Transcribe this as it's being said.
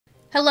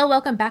Hello,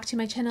 welcome back to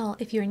my channel.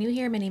 If you're new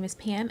here, my name is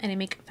Pam and I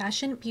make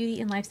fashion,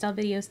 beauty, and lifestyle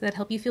videos that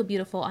help you feel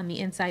beautiful on the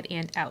inside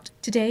and out.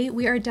 Today,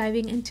 we are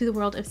diving into the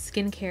world of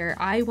skincare.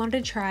 I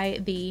wanted to try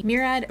the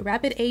Murad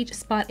Rapid Age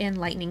Spot and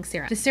Lightening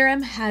Serum. The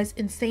serum has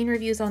insane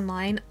reviews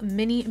online.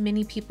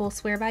 Many people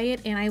swear by it,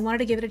 and I wanted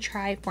to give it a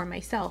try for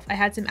myself. I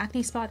had some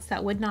acne spots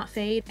that would not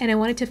fade, and I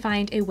wanted to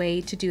find a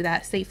way to do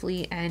that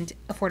safely and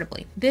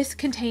affordably. This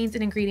contains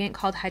an ingredient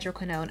called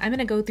hydroquinone. I'm going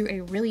to go through a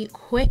really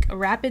quick,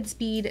 rapid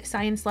speed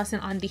science lesson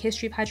on the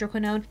history of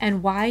hydroquinone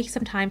and why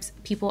sometimes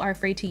people are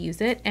afraid to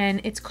use it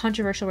and its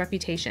controversial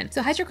reputation.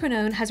 So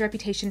hydroquinone has a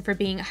reputation for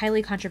being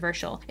highly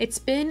controversial. It's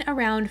been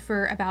around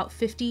for about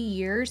 50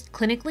 years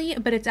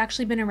clinically, but it's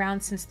actually been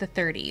around since the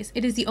 30s.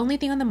 It is the only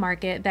thing on the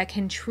market that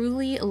can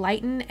truly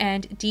lighten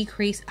and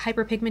decrease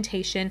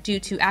hyperpigmentation due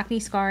to acne,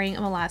 scarring,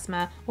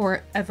 melasma,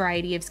 or a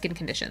variety of skin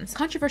conditions.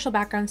 Controversial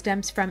background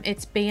stems from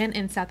its ban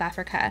in South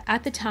Africa.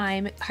 At the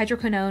time,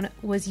 hydroquinone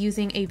was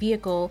using a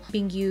vehicle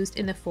being used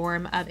in the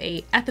form of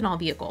a ethanol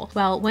vehicle.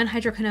 Well, when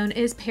hydroquinone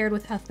is paired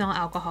with ethanol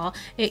alcohol,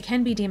 it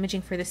can be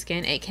damaging for the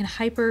skin. It can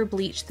hyper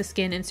bleach the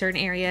skin in certain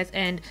areas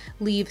and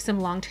leave some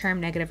long-term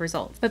negative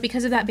results. But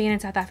because of that ban in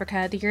South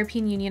Africa, the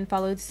European Union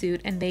followed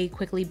suit and they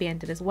quickly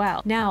banned it as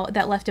well. Now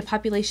that left a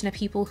population of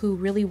people who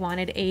really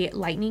wanted a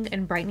lightening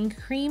and brightening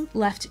cream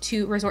left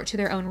to resort to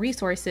their own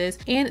resources,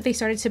 and they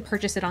started to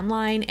purchase it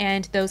online,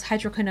 and those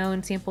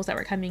hydroquinone samples that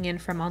were coming in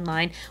from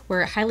online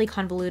were highly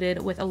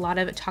convoluted with a lot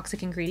of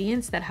toxic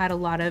ingredients that had a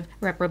lot of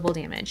irreparable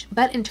damage.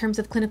 But in terms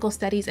of clinical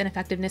studies and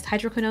effectiveness,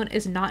 hydroquinone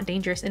is not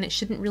dangerous and it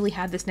shouldn't really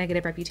have this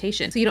negative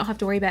reputation, so you don't have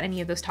to worry about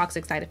any of those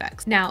toxic side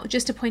effects. Now,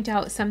 just to point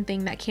out,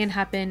 something that can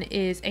happen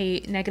is a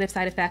negative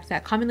side effect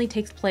that commonly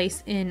takes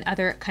place in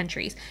other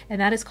countries, and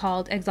that is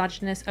called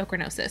exogenous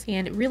ochronosis.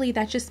 And really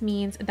that just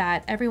means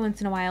that every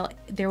once in a while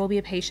there will be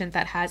a patient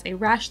that has a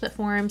rash that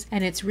forms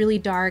and it's really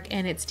dark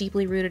and it's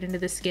deeply rooted into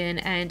the skin,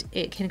 and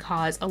it can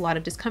cause a lot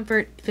of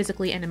discomfort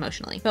physically and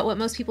emotionally. But what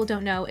most people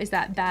don't know is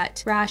that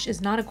that rash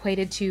is not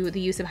equated to the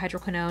use of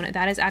hydroquinone.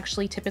 That is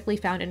actually typically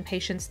found in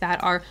patients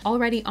that are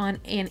already on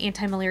an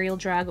anti-malarial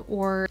drug,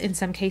 or in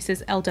some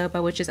cases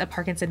L-Dopa, which is a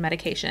Parkinson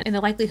medication, and the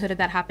likelihood of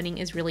that happening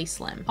is really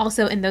slim.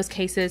 Also, in those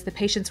cases, the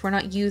patients were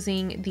not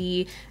using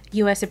the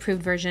US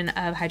approved version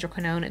of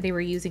hydroquinone. They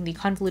were using the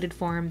convoluted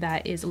form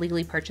that is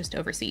legally purchased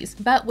overseas.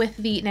 But with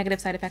the negative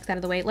side effects out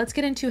of the way, let's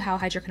get into how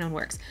hydroquinone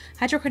works.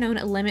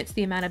 Hydroquinone limits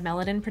the amount of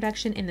melanin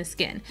production in the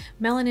skin.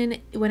 Melanin,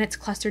 when it's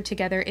clustered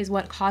together, is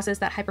what causes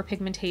that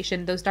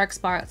hyperpigmentation, those dark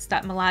spots,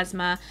 that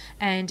melasma,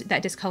 and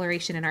that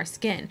discoloration in our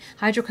skin.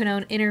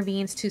 Hydroquinone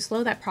intervenes to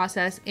slow that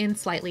process and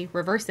slightly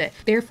reverse it.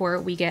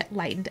 Therefore, we get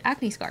lightened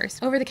acne scars.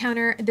 Over the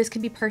counter, this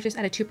can be purchased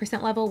at a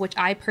 2% level, which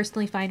I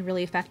personally find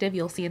really effective.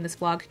 You'll see in this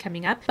vlog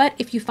coming up. But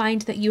if you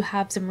find that you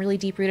have some really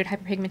deep-rooted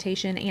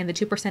hyperpigmentation and the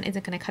 2%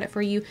 isn't going to cut it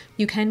for you,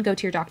 you can go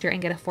to your doctor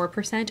and get a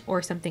 4%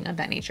 or something of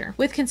that nature.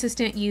 With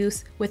consistent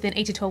use, within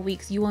 8 to 12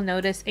 weeks, you will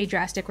notice a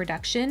drastic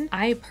reduction.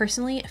 I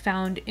personally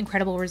found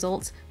incredible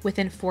results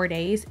within 4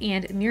 days,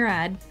 and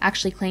Murad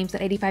actually claims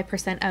that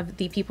 85% of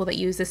the people that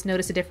use this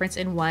notice a difference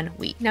in 1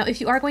 week. Now, if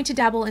you are going to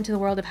dabble into the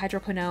world of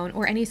hydroquinone,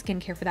 or any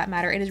skincare for that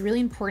matter, it is really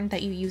important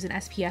that you use an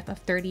SPF of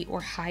 30 or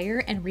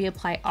higher and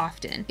reapply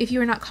often. If you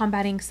are not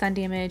combating sun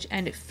damage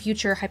and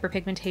future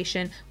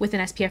hyperpigmentation with an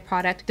SPF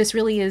product, this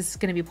really is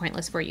going to be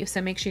pointless for you,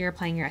 so make sure you're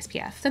applying your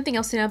SPF. Something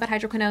else to know about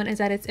hydroquinone is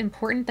that it's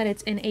important that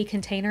it's in a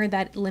container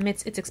that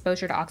limits its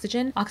exposure to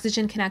oxygen.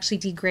 Oxygen can actually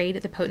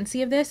degrade the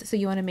potency of this, so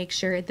you want to make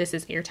sure this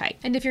is airtight.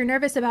 And if you're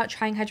nervous about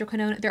trying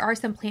hydroquinone, there are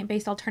some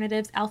plant-based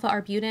alternatives.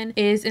 Alpha-arbutin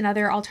is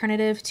another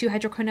alternative to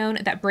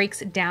hydroquinone that breaks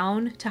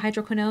down to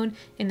hydroquinone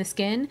in the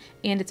skin,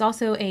 and it's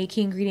also a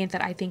key ingredient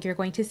that I think you're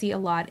going to see a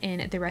lot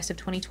in the rest of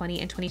 2020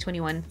 and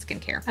 2021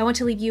 skincare. I want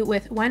to leave you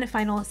with one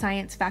final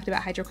science fact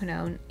about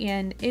hydroquinone,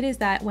 and it is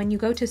that when you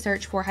go to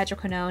search for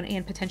hydroquinone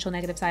and potential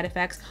negative side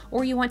effects,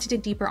 or you want to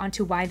dig deeper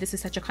onto why this is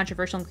such a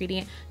controversial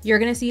ingredient, you're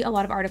going to see a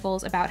lot of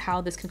articles about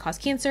how this can cause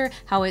cancer,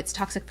 how it's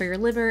toxic for your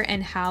liver,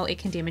 and how it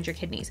can damage your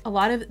kidneys. A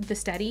lot of the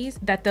studies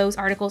that those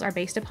articles are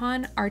based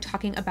upon are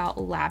talking about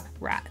lab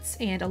rats,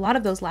 and a lot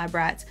of those lab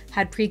rats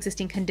had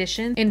pre-existing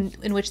conditions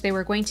in which they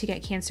were going to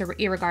get cancer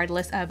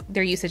irregardless of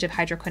their usage of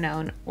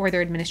hydroquinone or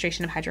their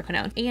administration of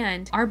hydroquinone.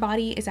 And our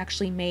body is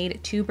actually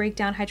made to break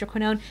down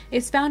hydroquinone.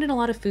 It's found in a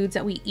lot of foods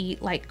that we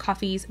eat, like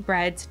coffees,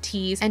 breads,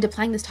 teas, and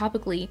applying this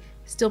topically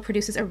still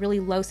produces a really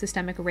low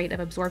systemic rate of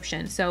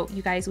absorption. So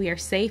you guys, we are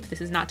safe.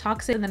 This is not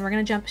toxic. And then we're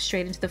going to jump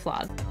straight into the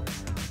vlog.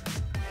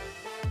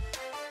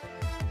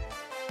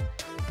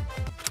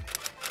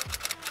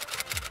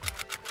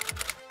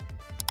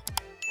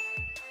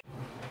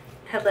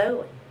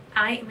 Hello,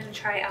 I am going to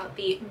try out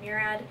the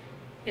Murad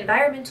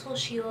Environmental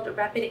Shield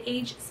Rapid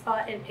Age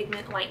Spot and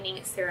Pigment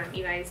Lightening Serum.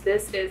 You guys,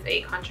 this is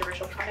a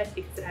controversial product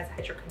because it has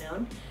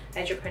hydroquinone.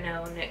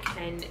 Hydroquinone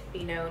can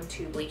be known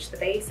to bleach the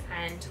base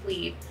and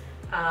leave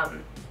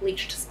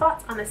bleached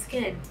spots on the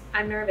skin.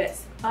 I'm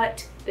nervous,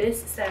 but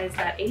this says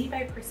that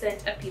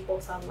 85% of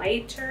people saw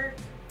lighter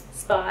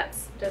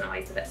spots, don't know why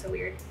I said that so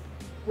weird,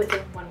 within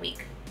 1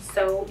 week.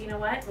 So you know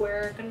what,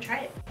 we're gonna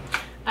try it.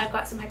 I've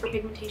got some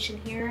hyperpigmentation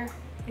here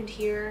and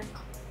here,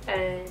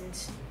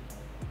 and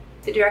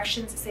the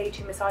directions say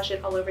to massage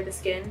it all over the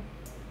skin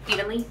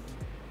evenly.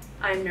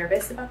 I'm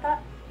nervous about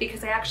that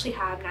because I actually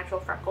have natural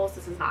freckles.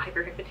 This is not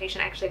hyperpigmentation.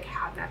 I actually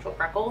have natural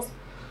freckles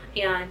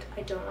and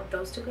I don't want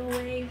those to go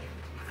away,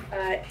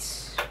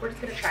 but we're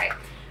just gonna try it.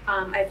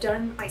 I've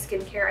done my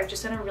skincare. I've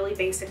just done a really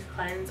basic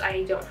cleanse.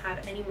 I don't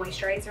have any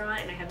moisturizer on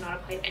and I have not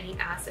applied any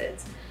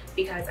acids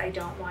because I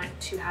don't want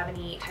to have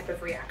any type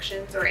of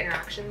reactions or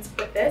interactions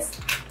with this.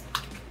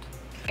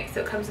 Okay,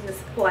 so it comes in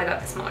this, well, I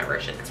got the smaller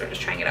version because we're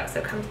just trying it out. So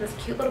it comes in this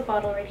cute little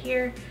bottle right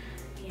here,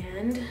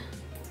 and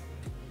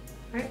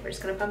all right, we're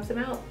just gonna pump some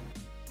out.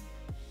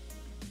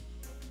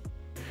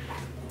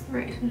 All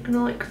right, I'm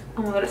gonna like,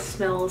 oh my god, it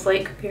smells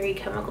like very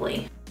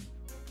chemically.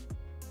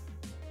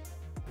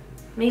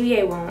 Maybe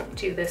I won't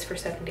do this for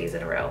 7 days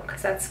in a row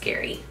because that's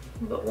scary,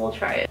 but we'll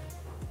try it.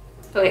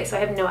 Okay, so I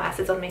have no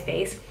acids on my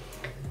face.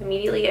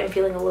 Immediately I'm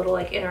feeling a little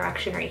like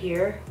interaction right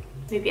here.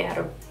 Maybe I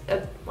had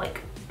a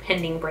like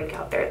pending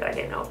breakout there that I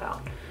didn't know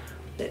about.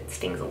 It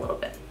stings a little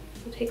bit.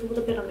 I'll take a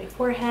little bit on my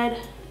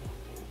forehead,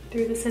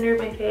 through the center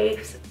of my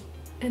face,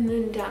 and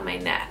then down my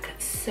neck.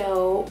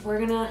 So we're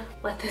gonna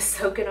let this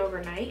soak in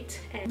overnight,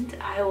 and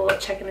I will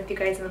check in with you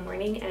guys in the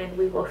morning and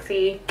we will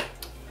see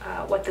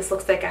what this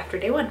looks like after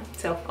day 1.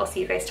 So I'll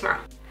see you guys tomorrow.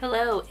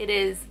 Hello, it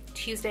is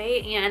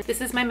Tuesday and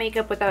this is my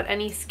makeup without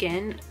any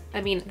skin.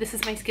 I mean, this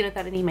is my skin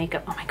without any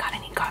makeup. Oh my god, I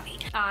need coffee.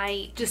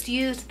 I just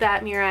used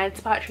that Murad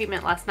spot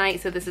treatment last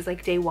night, so this is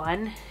like day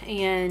 1,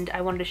 and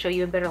I wanted to show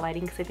you in better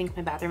lighting because I think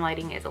my bathroom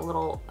lighting is a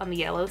little on the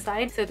yellow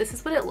side. So this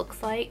is what it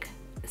looks like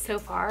so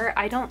far.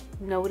 I don't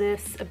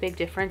notice a big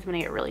difference when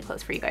I get really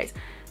close for you guys.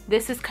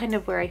 This is kind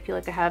of where I feel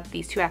like I have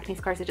these 2 acne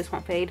scars that just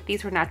won't fade.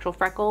 These were natural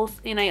freckles,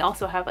 and I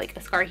also have like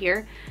a scar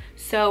here.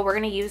 So we're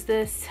gonna use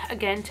this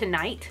again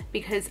tonight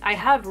because I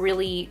have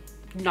really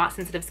not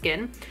sensitive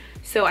skin,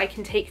 so I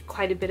can take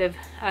quite a bit of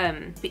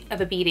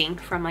a beating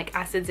from like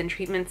acids and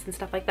treatments and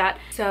stuff like that.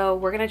 So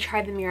we're gonna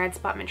try the Murad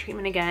Spotment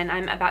treatment again.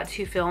 I'm about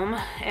to film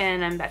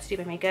and I'm about to do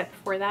my makeup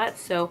for that,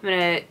 so I'm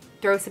gonna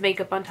throw some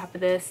makeup on top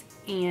of this,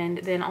 and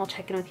then I'll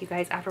check in with you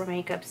guys after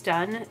my makeup's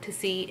done to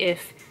see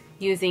if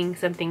using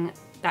something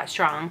that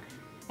strong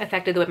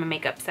affected the way my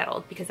makeup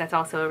settled, because that's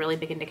also a really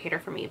big indicator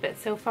for me. But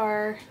so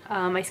far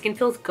my skin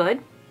feels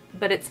good,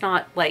 but it's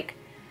not like,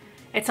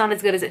 it's not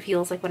as good as it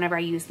feels like whenever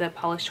I use the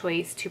Polish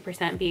Choice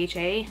 2%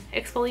 BHA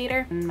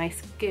exfoliator. And my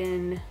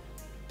skin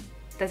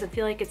doesn't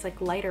feel like it's like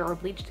lighter or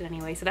bleached in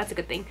any way, so that's a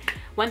good thing.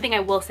 One thing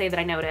I will say that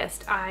I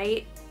noticed,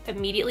 I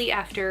immediately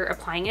after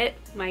applying it,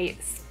 my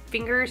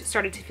fingers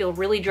started to feel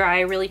really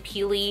dry, really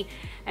peely,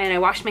 and I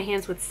washed my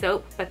hands with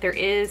soap, but there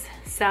is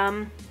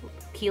some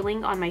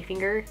peeling on my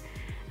finger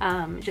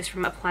just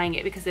from applying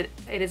it because it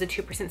is a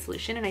 2%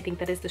 solution, and I think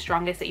that is the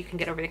strongest that you can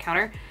get over the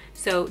counter.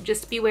 So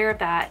just be aware of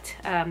that,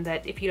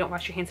 that if you don't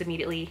wash your hands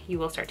immediately, you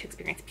will start to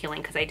experience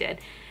peeling, because I did.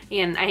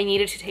 And I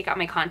needed to take out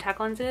my contact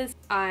lenses.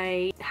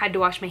 I had to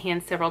wash my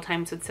hands several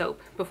times with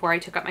soap before I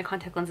took out my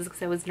contact lenses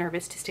because I was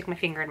nervous to stick my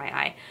finger in my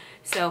eye.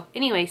 So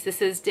anyways,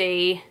 this is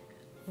day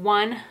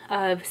 1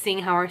 of seeing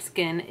how our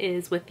skin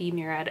is with the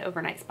Murad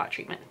overnight spot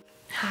treatment.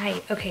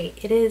 Hi, okay,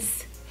 it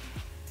is,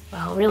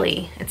 well,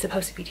 really, it's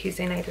supposed to be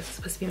Tuesday night. This is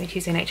supposed to be my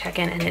Tuesday night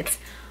check-in, and it's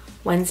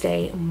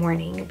Wednesday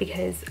morning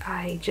because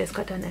I just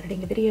got done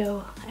editing the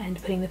video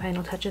and putting the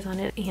final touches on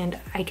it, and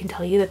I can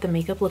tell you that the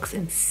makeup looks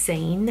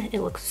insane. It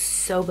looks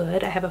so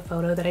good. I have a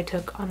photo that I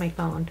took on my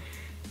phone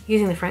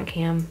using the front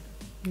cam.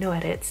 No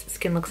edits,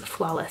 skin looks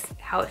flawless.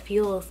 How it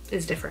feels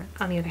is different.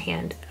 On the other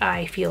hand,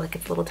 I feel like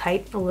it's a little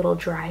tight, a little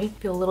dry,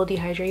 feel a little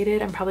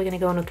dehydrated. I'm probably gonna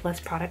go in with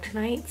less product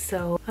tonight,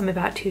 so I'm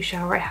about to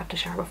shower. I have to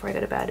shower before I go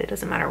to bed. It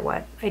doesn't matter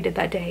what I did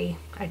that day.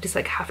 I just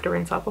like have to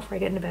rinse off before I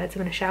get into bed. So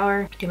I'm gonna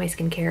shower, do my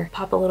skincare,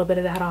 pop a little bit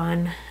of that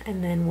on,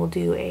 and then we'll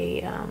do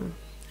a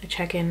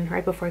check-in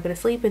right before I go to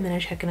sleep, and then a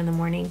check-in in the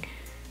morning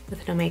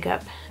with no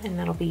makeup, and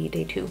that'll be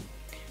day 2.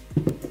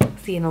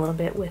 See you in a little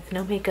bit with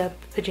no makeup,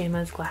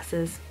 pajamas,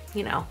 glasses,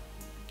 you know.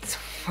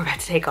 We're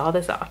about to take all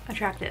this off.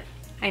 Attractive,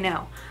 I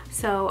know.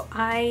 So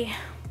I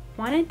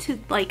wanted to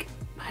like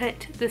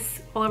put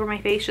this all over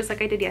my face just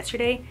like I did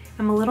yesterday.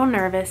 I'm a little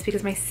nervous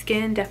because my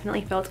skin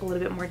definitely felt a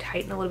little bit more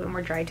tight and a little bit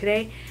more dry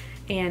today.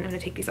 And I'm gonna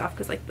take these off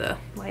because like the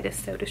light is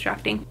so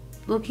distracting.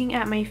 Looking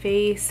at my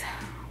face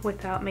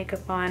without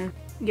makeup on,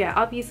 yeah,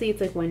 obviously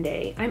it's like one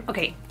day.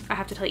 Okay, I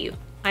have to tell you,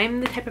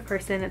 I'm the type of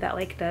person that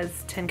like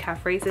does 10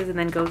 calf raises and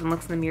then goes and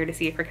looks in the mirror to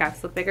see if her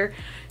calves look bigger.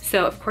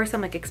 So of course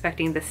I'm like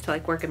expecting this to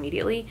like work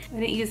immediately. I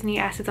didn't use any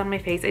acids on my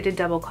face. I did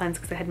double cleanse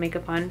because I had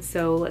makeup on.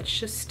 So let's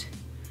just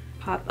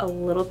pop a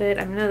little bit.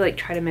 I'm gonna like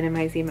try to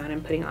minimize the amount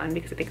I'm putting on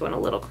because I think I went a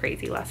little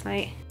crazy last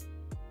night.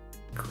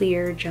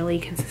 Clear jelly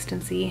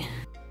consistency.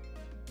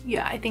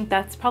 Yeah, I think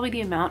that's probably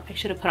the amount I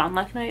should have put on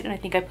last night, and I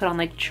think I put on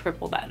like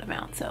triple that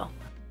amount, so.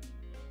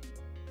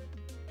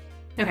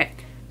 Okay.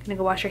 I'm gonna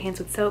go wash our hands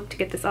with soap to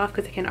get this off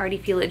because I can already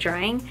feel it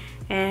drying,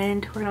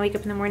 and we're gonna wake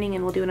up in the morning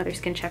and we'll do another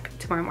skin check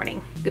tomorrow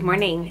morning. Good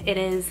morning.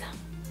 Is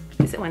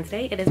it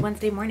Wednesday? It is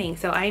Wednesday morning,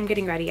 so I'm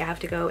getting ready. I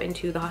have to go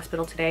into the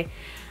hospital today.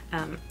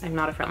 I'm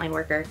not a frontline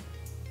worker.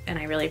 and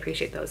I really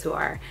appreciate those who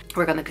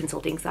work on the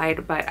consulting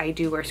side, but I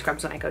do wear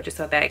scrubs when I go just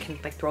so that I can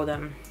like throw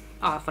them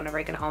off whenever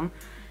I get home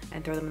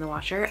and throw them in the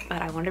washer.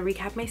 But I wanted to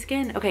recap my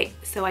skin. Okay,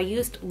 so I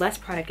used less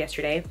product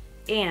yesterday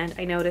and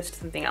I noticed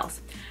something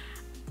else.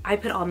 I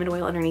put almond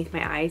oil underneath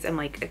my eyes, and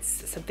like it's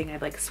something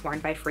I've like sworn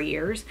by for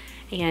years,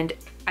 and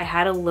I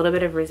had a little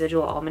bit of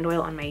residual almond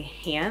oil on my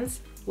hands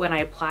when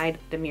I applied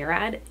the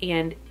Murad,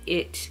 and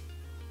it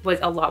was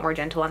a lot more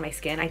gentle on my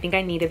skin. I think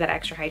I needed that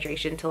extra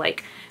hydration to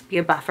like be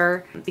a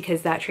buffer,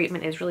 because that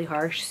treatment is really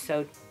harsh.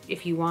 So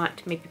if you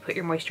want, maybe put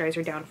your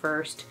moisturizer down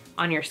first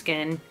on your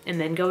skin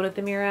and then go with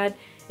the Murad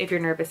if you're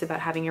nervous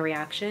about having a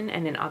reaction,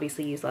 and then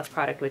obviously use less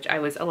product, which I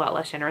was a lot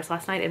less generous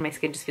last night, and my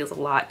skin just feels a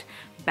lot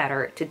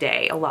better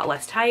today. A lot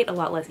less tight, a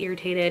lot less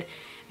irritated,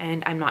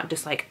 and I'm not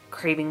just like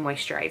craving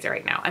moisturizer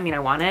right now. I mean, I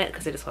want it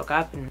because I just woke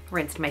up and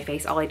rinsed my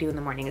face. All I do in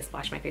the morning is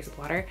splash my face with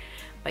water.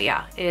 But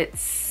yeah,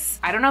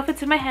 I don't know if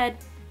it's in my head.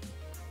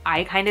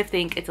 I kind of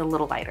think it's a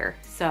little lighter.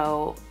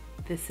 So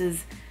this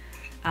is,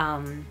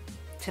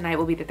 tonight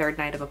will be the 3rd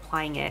night of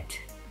applying it,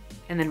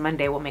 and then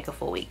Monday we'll make a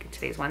full week.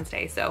 Today's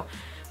Wednesday, so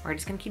we're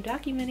just gonna keep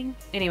documenting.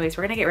 Anyways,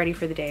 we're gonna get ready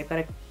for the day. I've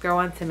gotta throw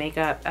on some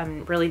makeup.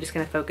 I'm really just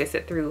gonna focus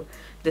it through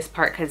this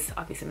part because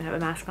obviously I'm gonna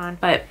have a mask on,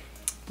 but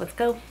let's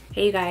go.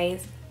 Hey you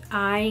guys,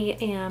 I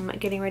am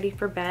getting ready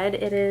for bed.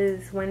 It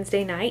is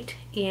Wednesday night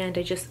and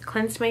I just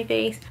cleansed my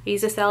face. I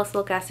used a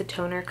salicylic acid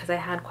toner because I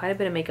had quite a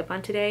bit of makeup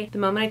on today. The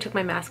moment I took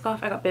my mask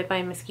off, I got bit by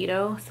a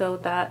mosquito, so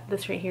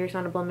this right here is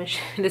not a blemish.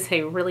 It is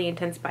a really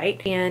intense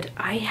bite. And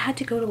I had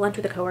to go to lunch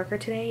with a coworker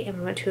today, and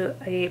we went to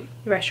a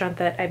restaurant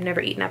that I've never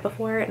eaten at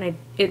before, and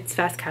it's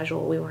fast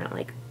casual. We weren't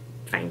like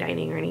fine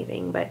dining or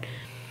anything, but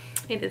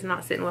it is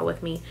not sitting well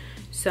with me.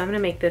 So I'm gonna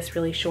make this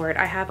really short.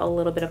 I have a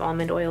little bit of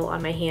almond oil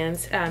on my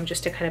hands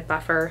just to kind of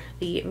buffer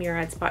the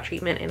Murad spot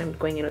treatment, and I'm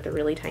going in with a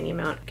really tiny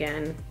amount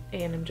again,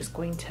 and I'm just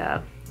going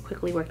to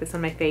quickly work this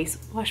on my face,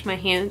 wash my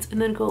hands, and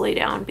then go lay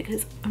down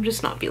because I'm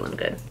just not feeling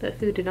good. The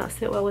food did not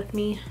sit well with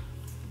me,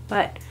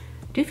 but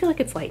I do feel like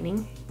it's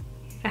lightening.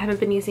 I haven't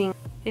been using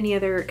any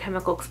other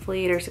chemical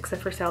exfoliators except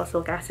for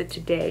salicylic acid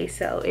today,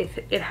 so if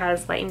it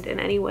has lightened in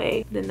any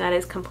way, then that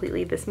is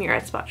completely this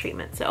Murad spot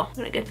treatment. So I'm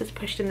gonna get this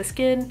pushed in the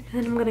skin, and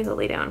then I'm gonna go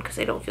lay down because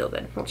I don't feel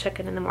good. We'll check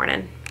in the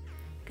morning.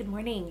 Good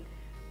morning.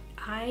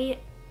 I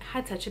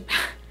had such a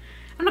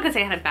I'm not gonna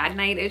say I had a bad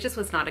night, it just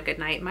was not a good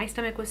night. My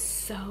stomach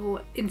was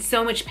in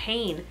so much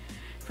pain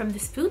from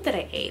this food that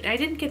I ate. I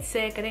didn't get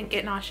sick, I didn't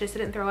get nauseous, I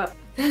didn't throw up.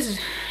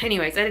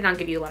 Anyways, I did not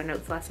give you a lot of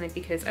notes last night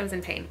because I was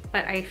in pain,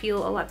 but I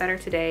feel a lot better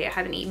today. I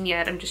haven't eaten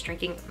yet. I'm just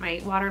drinking my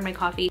water and my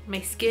coffee.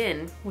 My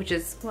skin, which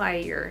is why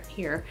you're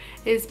here,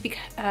 is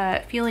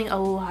feeling a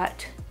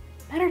lot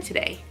better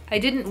today. I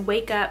didn't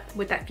wake up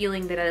with that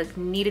feeling that I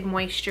needed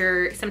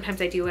moisture.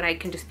 Sometimes I do, and I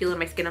can just feel in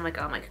my skin, I'm like,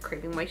 oh, I'm like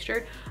craving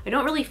moisture. I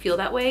don't really feel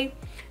that way.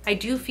 I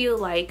do feel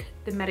like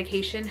the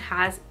medication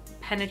has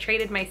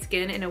penetrated my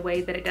skin in a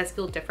way that it does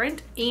feel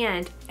different.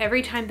 And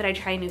every time that I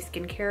try a new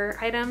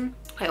skincare item,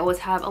 I always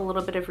have a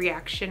little bit of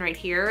reaction right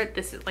here.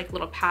 This is like a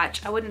little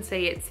patch. I wouldn't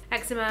say it's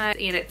eczema,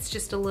 and it's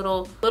just a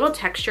little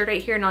textured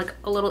right here and like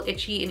a little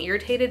itchy and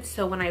irritated.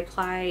 So when I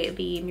apply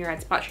the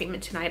Murad spot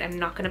treatment tonight, I'm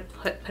not gonna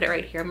put it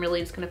right here. I'm really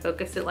just gonna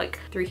focus it like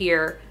through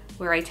here,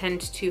 where I tend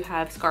to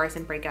have scars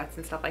and breakouts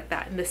and stuff like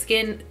that. And the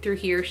skin through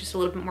here is just a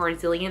little bit more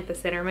resilient. The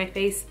center of my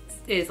face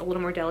is a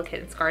little more delicate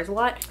and scars a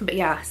lot. But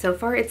yeah, so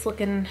far it's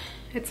looking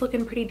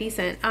pretty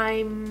decent.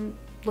 I'm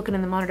looking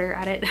in the monitor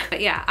at it.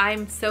 But yeah,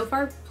 I'm so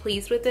far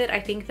pleased with it. I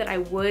think that I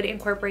would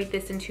incorporate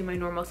this into my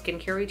normal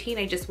skincare routine.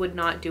 I just would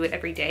not do it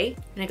every day.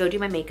 And I go do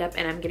my makeup,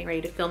 and I'm getting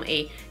ready to film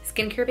a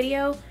skincare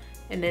video,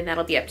 and then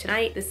that'll be up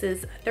tonight. This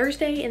is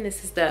Thursday, and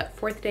this is the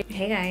 4th day.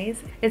 Hey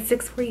guys, it's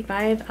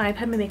 6:45. I've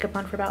had my makeup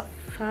on for about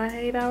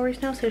 5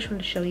 hours now, so I just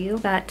wanted to show you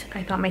that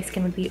I thought my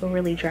skin would be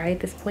overly dry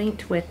at this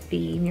point with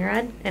the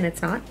Murad, and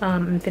it's not.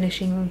 I'm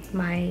finishing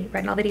my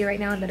retinol video right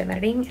now that I'm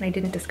editing, and I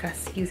didn't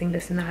discuss using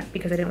this and that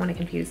because I didn't want to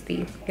confuse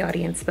the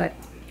audience. But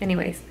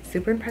anyways,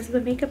 super impressive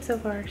with makeup so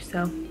far.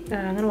 So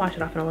I'm gonna wash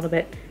it off in a little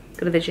bit,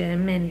 go to the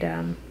gym,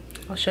 and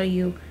I'll show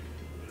you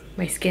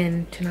my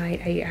skin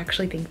tonight. I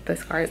actually think the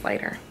scar is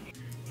lighter.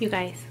 You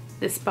guys,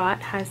 this spot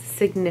has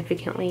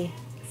significantly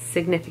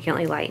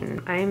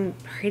lightened. I'm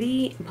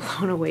pretty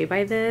blown away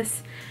by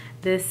this.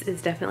 This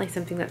is definitely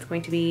something that's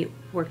going to be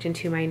worked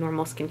into my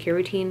normal skincare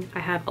routine. I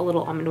have a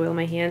little almond oil in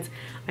my hands.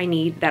 I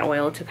need that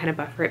oil to kind of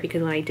buffer it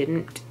because when I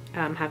didn't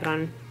have it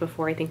on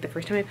before, I think the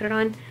first time I put it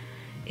on,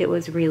 it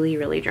was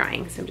really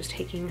drying. So I'm just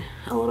taking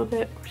a little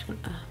bit. We're just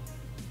gonna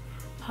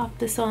pop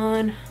this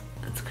on.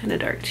 That's kind of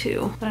dark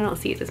too, but I don't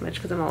see it as much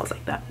because I'm always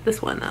like that.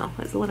 This one though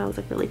is the one I was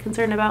like really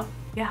concerned about.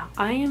 Yeah,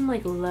 I am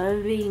like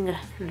loving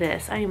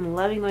this. I am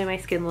loving the way my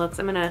skin looks.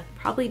 I'm gonna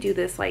probably do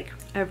this like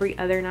every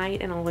other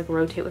night, and I'll like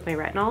rotate with my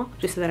retinol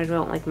just so that I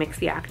don't like mix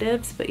the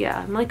actives. But yeah,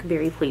 I'm like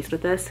very pleased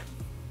with this.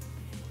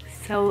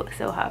 So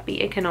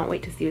happy. I cannot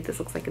wait to see what this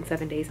looks like in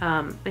 7 days.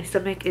 My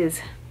stomach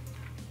is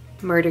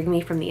murdering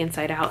me from the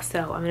inside out,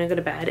 so I'm gonna go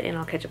to bed and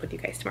I'll catch up with you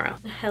guys tomorrow.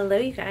 Hello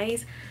you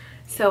guys.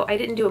 So I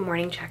didn't do a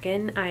morning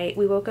check-in.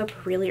 We woke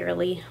up really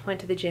early, went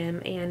to the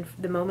gym, and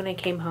the moment I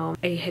came home,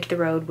 I hit the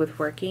road with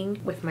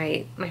working with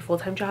my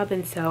full-time job,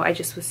 and so I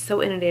just was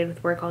so inundated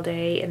with work all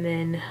day, and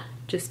then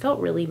just felt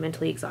really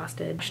mentally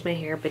exhausted. Washed my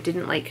hair, but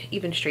didn't like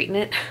even straighten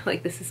it.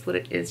 Like, this is what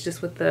it is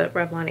just with the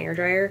Revlon air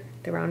dryer,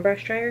 the round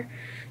brush dryer.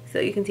 So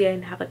you can see I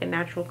have like a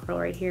natural curl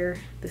right here.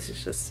 This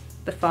is just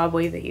the fob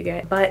wave that you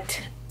get.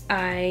 But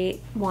I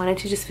wanted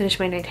to just finish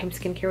my nighttime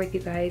skincare with you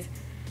guys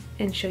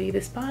and show you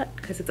the spot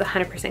because it's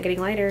 100% getting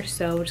lighter.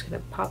 So we're just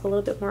gonna pop a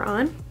little bit more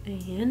on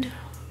and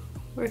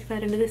work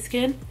that into the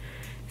skin.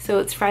 So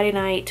it's Friday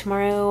night,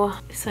 tomorrow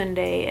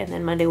Sunday, and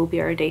then Monday will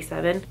be our day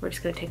 7. We're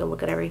just gonna take a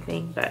look at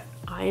everything, but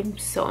I'm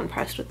so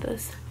impressed with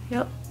this.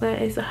 Yep,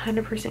 that is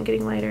 100%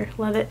 getting lighter.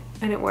 Love it.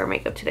 I didn't wear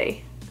makeup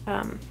today.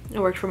 I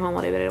worked from home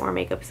all day, but I didn't wear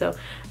makeup, so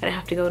I didn't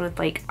have to go in with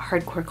like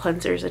hardcore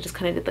cleansers. I just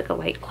kind of did like a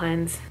light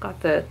cleanse. Got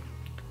the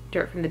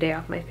dirt from the day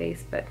off my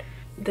face, but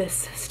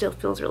this still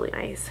feels really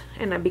nice.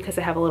 And because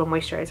I have a little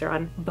moisturizer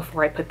on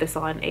before I put this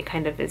on, it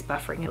kind of is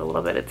buffering it a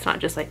little bit. It's not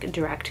just like a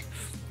direct,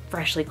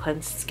 freshly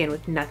cleansed skin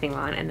with nothing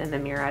on and then the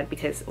Murad,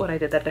 because when I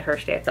did that the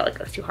first day, I felt like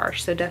it was too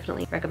harsh. So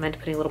definitely recommend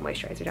putting a little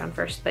moisturizer down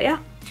first. But yeah.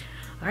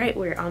 All right,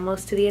 we're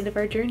almost to the end of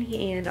our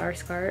journey and our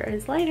scar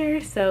is lighter,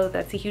 so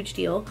that's a huge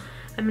deal.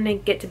 I'm gonna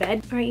get to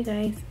bed. All right, you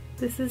guys,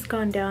 this has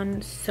gone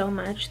down so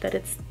much that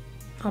it's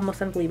almost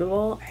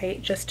unbelievable. I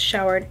just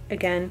showered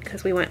again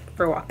because we went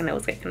for a walk and I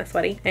was like kind of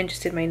sweaty, and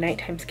just did my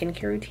nighttime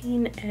skincare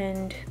routine,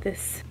 and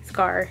this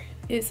scar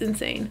is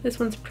insane. This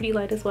one's pretty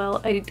light as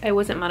well. I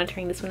wasn't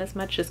monitoring this one as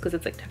much just because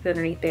it's like tucked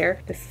underneath there.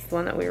 This is the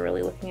one that we were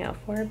really looking out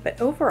for, but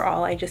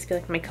overall I just feel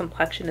like my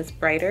complexion is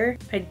brighter.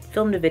 I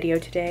filmed a video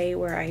today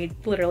where I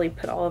literally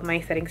put all of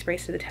my setting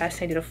sprays to the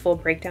test. I did a full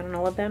breakdown on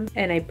all of them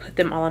and I put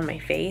them all on my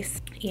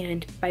face,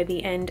 and by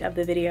the end of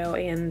the video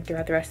and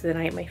throughout the rest of the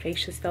night, my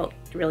face just felt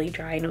really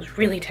dry and it was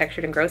really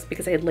textured and gross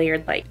because I had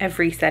layered like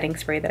every setting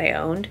spray that I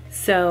owned.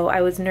 So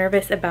I was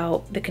nervous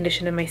about the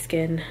condition of my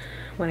skin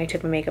when I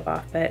took my makeup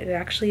off, but it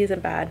actually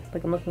isn't bad.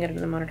 Like, I'm looking at it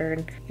in the monitor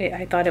and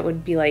I thought it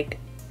would be like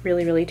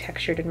really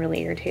textured and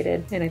really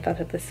irritated, and I thought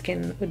that the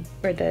skin would,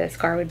 or the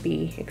scar would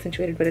be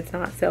accentuated, but it's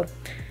not. So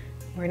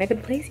we're in a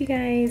good place, you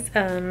guys.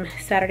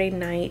 Saturday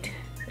night,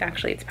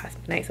 actually it's past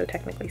midnight, so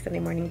technically Sunday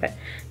morning, but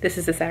this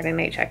is the Saturday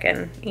night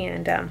check-in,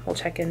 and we'll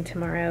check in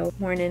tomorrow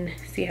morning,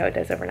 see how it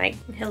does overnight.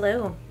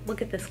 Hello,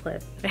 look at this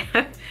clip.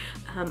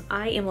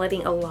 I am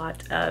letting a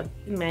lot of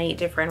my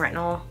different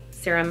retinol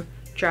serum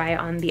dry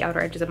on the outer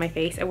edges of my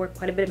face. I wore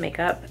quite a bit of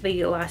makeup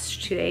the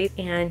last 2 days,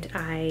 and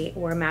I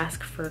wore a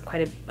mask for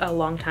quite a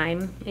long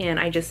time, and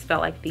I just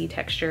felt like the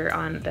texture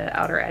on the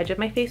outer edge of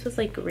my face was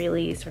like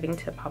really starting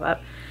to pop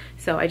up.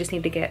 So I just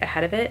need to get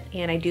ahead of it,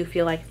 and I do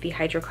feel like the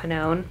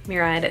hydroquinone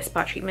Murad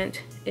spot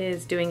treatment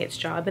is doing its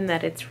job and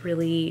that it's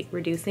really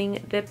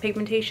reducing the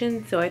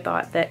pigmentation. So I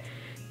thought that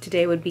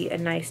today would be a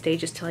nice day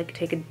just to like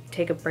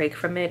take a break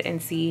from it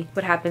and see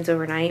what happens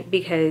overnight,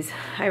 because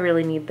I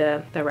really need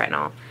the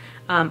retinol.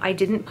 I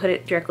didn't put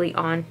it directly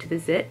onto the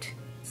zit,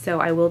 so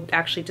I will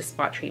actually just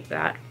spot treat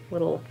that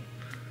little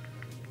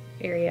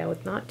area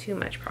with not too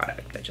much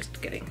product, but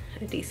just getting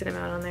a decent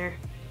amount on there.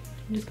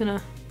 I'm just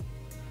gonna,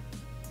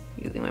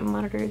 using my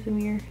monitor as a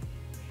mirror,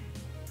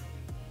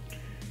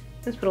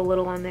 just put a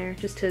little on there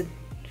just to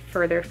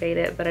further fade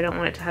it, but I don't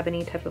want it to have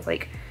any type of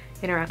like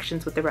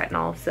interactions with the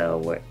retinol.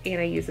 So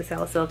and I use the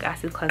salicylic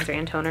acid cleanser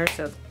and toner,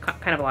 so it's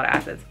kind of a lot of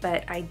acids.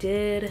 But I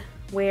did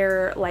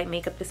wear light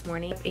makeup this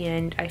morning,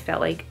 and I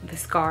felt like the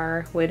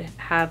scar would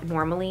have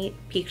normally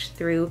peeked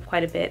through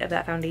quite a bit of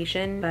that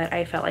foundation, but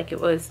I felt like it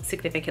was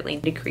significantly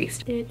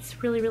decreased.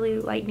 It's really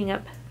lightening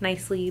up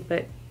nicely,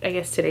 but I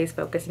guess today's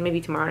focus, and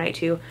maybe tomorrow night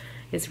too,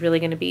 is really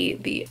going to be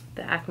the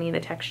acne and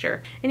the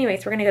texture.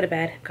 Anyways, we're gonna go to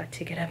bed. Got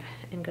to get up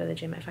and go to the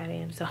gym at 5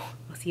 a.m. so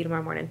I'll see you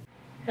tomorrow morning.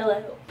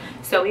 Hello.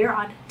 So we are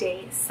on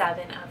day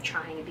 7 of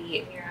trying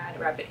the Murad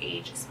Rapid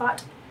Age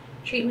Spot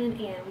treatment,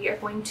 and we are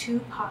going to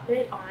pop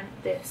it on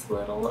this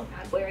little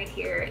bad boy right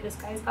here. This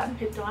guy's gotten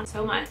picked on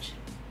so much.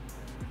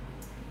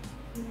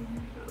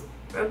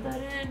 Rub that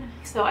in.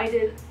 So I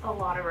did a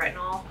lot of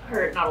retinol,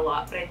 or not a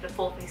lot, but I did a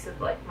full face of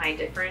like my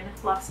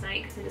different last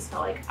night because I just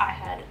felt like I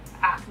had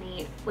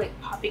acne like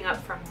popping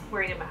up from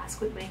wearing a mask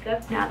with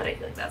makeup. Now that I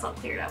feel like that's all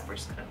cleared up, we're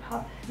just gonna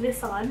pop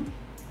this on,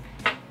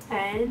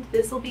 and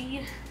this will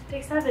be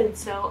day 7.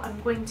 So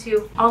I'm going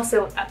to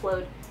also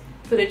upload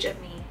footage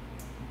of me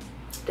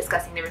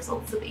discussing the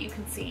results so that you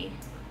can see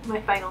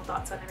my final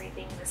thoughts on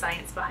everything and the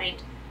science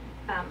behind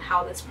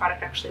how this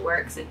product actually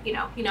works. And you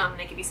know I'm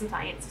gonna give you some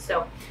science.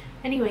 So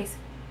anyways,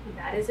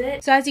 that is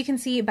it. So as you can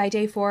see, by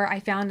day 4, I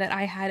found that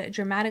I had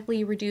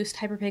dramatically reduced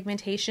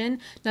hyperpigmentation.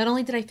 Not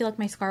only did I feel like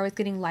my scar was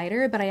getting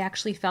lighter, but I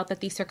actually felt that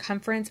the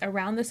circumference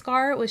around the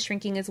scar was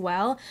shrinking as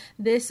well.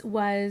 This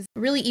was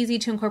really easy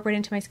to incorporate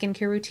into my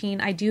skincare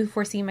routine. I do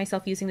foresee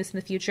myself using this in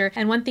the future.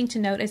 And one thing to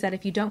note is that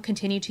if you don't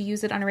continue to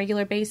use it on a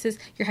regular basis,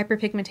 your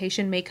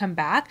hyperpigmentation may come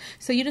back.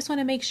 So you just want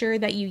to make sure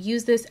that you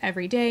use this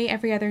every day,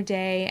 every other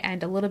day,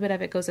 and a little bit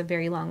of it goes a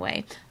very long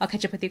way. I'll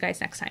catch up with you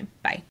guys next time.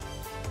 Bye.